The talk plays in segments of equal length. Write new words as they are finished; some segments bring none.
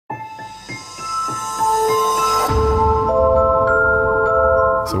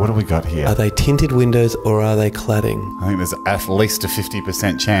So what do we got here? Are they tinted windows or are they cladding? I think there's at least a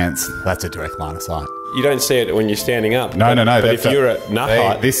 50% chance that's a direct line of sight. You don't see it when you're standing up. No. But if you're at nut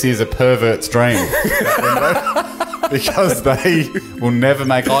height... This is a pervert's dream. Because they will never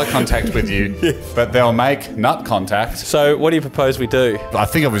make eye contact with you, but they'll make nut contact. So what do you propose we do? I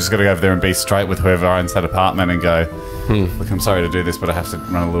think I was just going to go over there and be straight with whoever owns that apartment and go, look, I'm sorry to do this, but I have to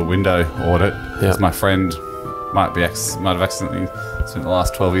run a little window audit. Because my friend might have accidentally spent the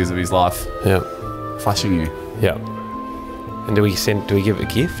last 12 years of his life flashing you. Yeah. And do we give a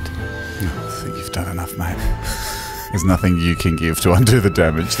gift? I think you've done enough, mate. There's nothing you can give to undo the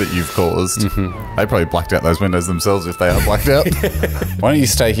damage that you've caused. Mm-hmm. They probably blacked out those windows themselves if they are blacked out. Why don't you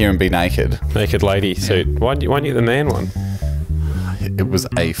stay here and be naked? Naked lady suit. Why don't you get the man one? It was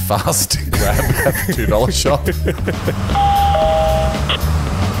a fast grab at the $2 shop.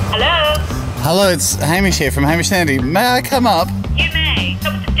 Hello? Hello, it's Hamish here from Hamish and Andy. May I come up? You may.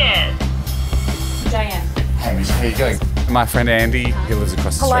 Come upstairs. Diane. Hamish, how you going? My friend Andy, he lives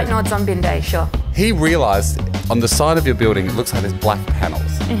across the Polite street. nods on bin day, sure. He realised on the side of your building, it looks like there's black panels.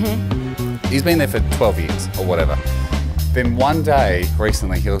 Mm-hmm. He's been there for 12 years or whatever. Then one day,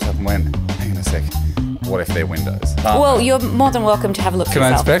 recently, he looked up and went, hang on a sec, what if they're windows? Well, you're more than welcome to have a look Can I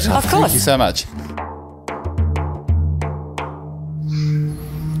yourself. inspect? Of course. Thank you so much.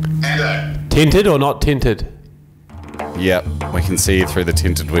 Tinted or not tinted? Yep, we can see you through the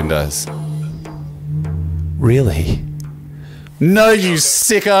tinted windows. Really? No, you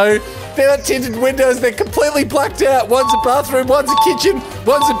sicko! They're not tinted windows, they're completely blacked out. One's a bathroom, one's a kitchen,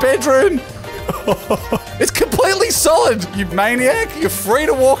 one's a bedroom. It's completely solid, you maniac. You're free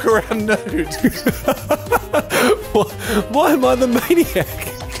to walk around nude. Why am I the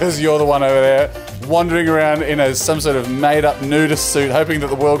maniac? Because you're the one over there wandering around in some sort of made-up nudist suit, hoping that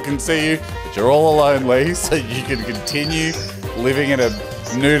the world can see you, but you're all alone, Lee, so you can continue living in a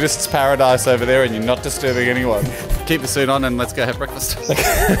nudist's paradise over there and you're not disturbing anyone. Keep the suit on and let's go have breakfast.